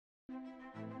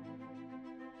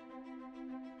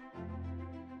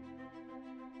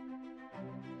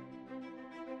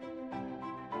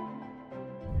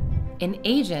An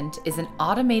agent is an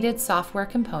automated software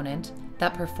component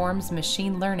that performs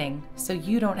machine learning so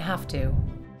you don't have to.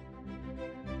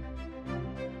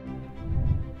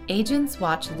 Agents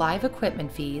watch live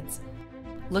equipment feeds,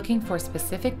 looking for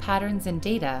specific patterns in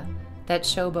data that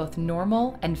show both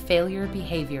normal and failure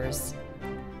behaviors.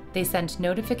 They send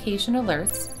notification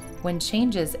alerts when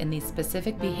changes in these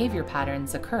specific behavior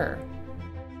patterns occur.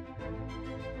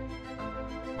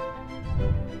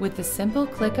 With the simple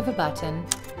click of a button,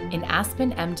 an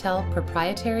Aspen Mtell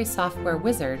proprietary software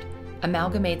wizard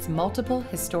amalgamates multiple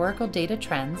historical data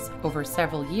trends over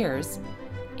several years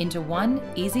into one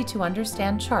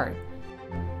easy-to-understand chart,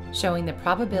 showing the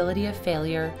probability of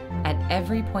failure at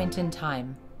every point in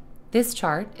time. This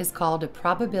chart is called a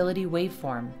probability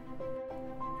waveform.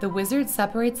 The wizard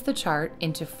separates the chart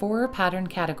into 4 pattern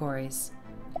categories.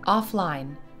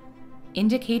 Offline,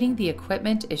 indicating the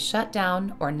equipment is shut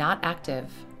down or not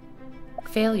active.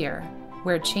 Failure,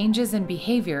 where changes in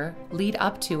behavior lead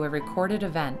up to a recorded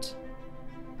event.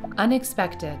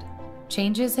 Unexpected,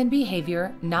 changes in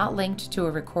behavior not linked to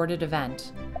a recorded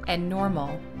event. And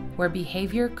normal, where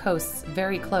behavior coasts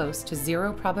very close to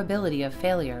 0 probability of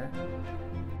failure.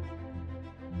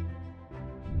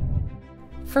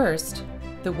 First,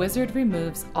 the wizard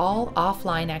removes all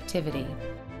offline activity.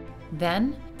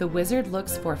 Then, the wizard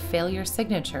looks for failure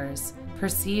signatures,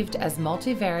 perceived as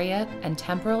multivariate and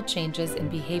temporal changes in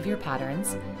behavior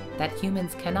patterns that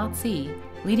humans cannot see,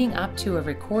 leading up to a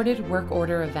recorded work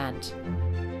order event.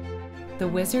 The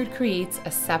wizard creates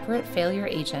a separate failure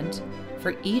agent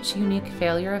for each unique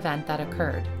failure event that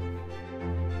occurred.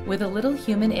 With a little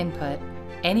human input,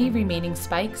 any remaining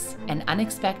spikes and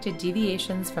unexpected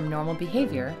deviations from normal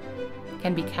behavior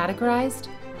can be categorized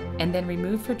and then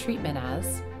removed for treatment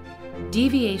as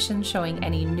deviations showing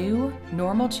any new,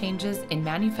 normal changes in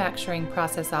manufacturing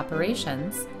process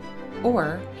operations,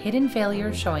 or hidden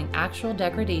failures showing actual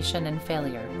degradation and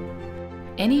failure.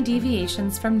 Any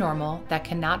deviations from normal that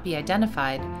cannot be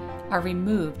identified are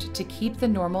removed to keep the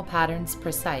normal patterns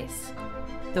precise.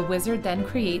 The wizard then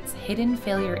creates hidden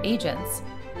failure agents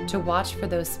to watch for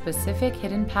those specific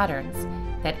hidden patterns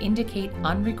that indicate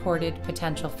unrecorded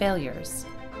potential failures.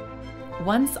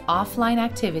 Once offline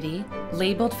activity,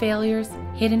 labeled failures,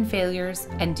 hidden failures,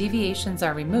 and deviations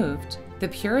are removed, the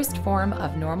purest form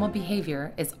of normal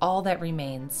behavior is all that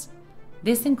remains.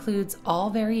 This includes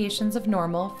all variations of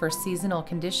normal for seasonal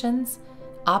conditions,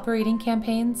 operating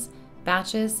campaigns,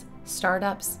 batches,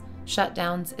 startups,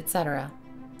 shutdowns, etc.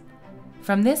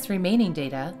 From this remaining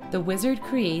data, the wizard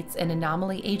creates an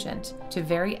anomaly agent to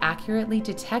very accurately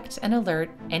detect and alert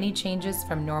any changes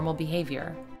from normal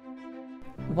behavior.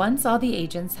 Once all the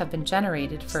agents have been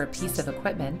generated for a piece of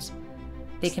equipment,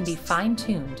 they can be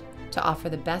fine-tuned to offer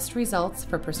the best results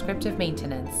for prescriptive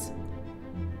maintenance.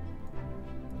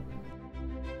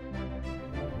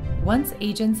 Once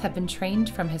agents have been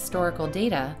trained from historical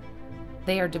data,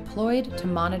 they are deployed to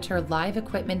monitor live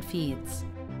equipment feeds.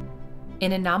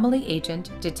 An anomaly agent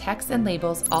detects and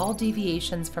labels all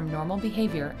deviations from normal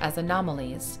behavior as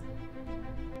anomalies.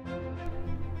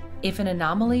 If an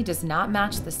anomaly does not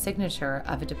match the signature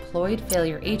of a deployed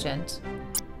failure agent,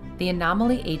 the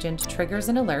anomaly agent triggers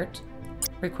an alert,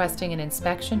 requesting an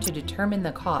inspection to determine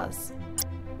the cause.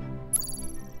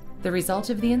 The result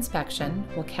of the inspection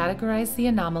will categorize the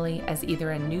anomaly as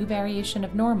either a new variation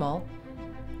of normal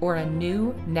or a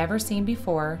new,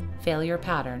 never-seen-before failure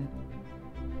pattern.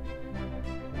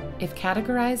 If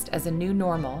categorized as a new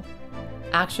normal,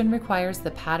 action requires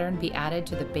the pattern be added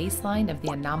to the baseline of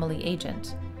the anomaly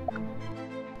agent.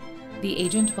 The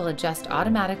agent will adjust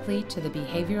automatically to the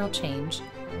behavioral change,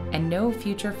 and no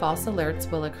future false alerts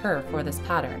will occur for this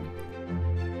pattern.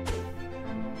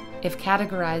 If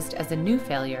categorized as a new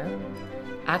failure,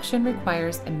 action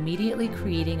requires immediately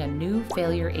creating a new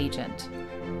failure agent.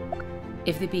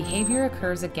 If the behavior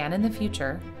occurs again in the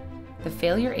future, the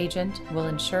failure agent will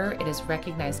ensure it is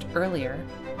recognized earlier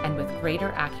and with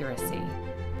greater accuracy.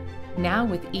 Now,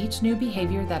 with each new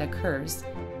behavior that occurs,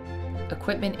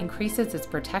 equipment increases its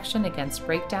protection against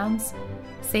breakdowns,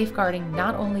 safeguarding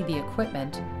not only the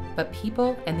equipment, but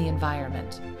people and the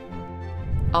environment.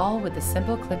 All with the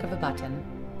simple click of a button.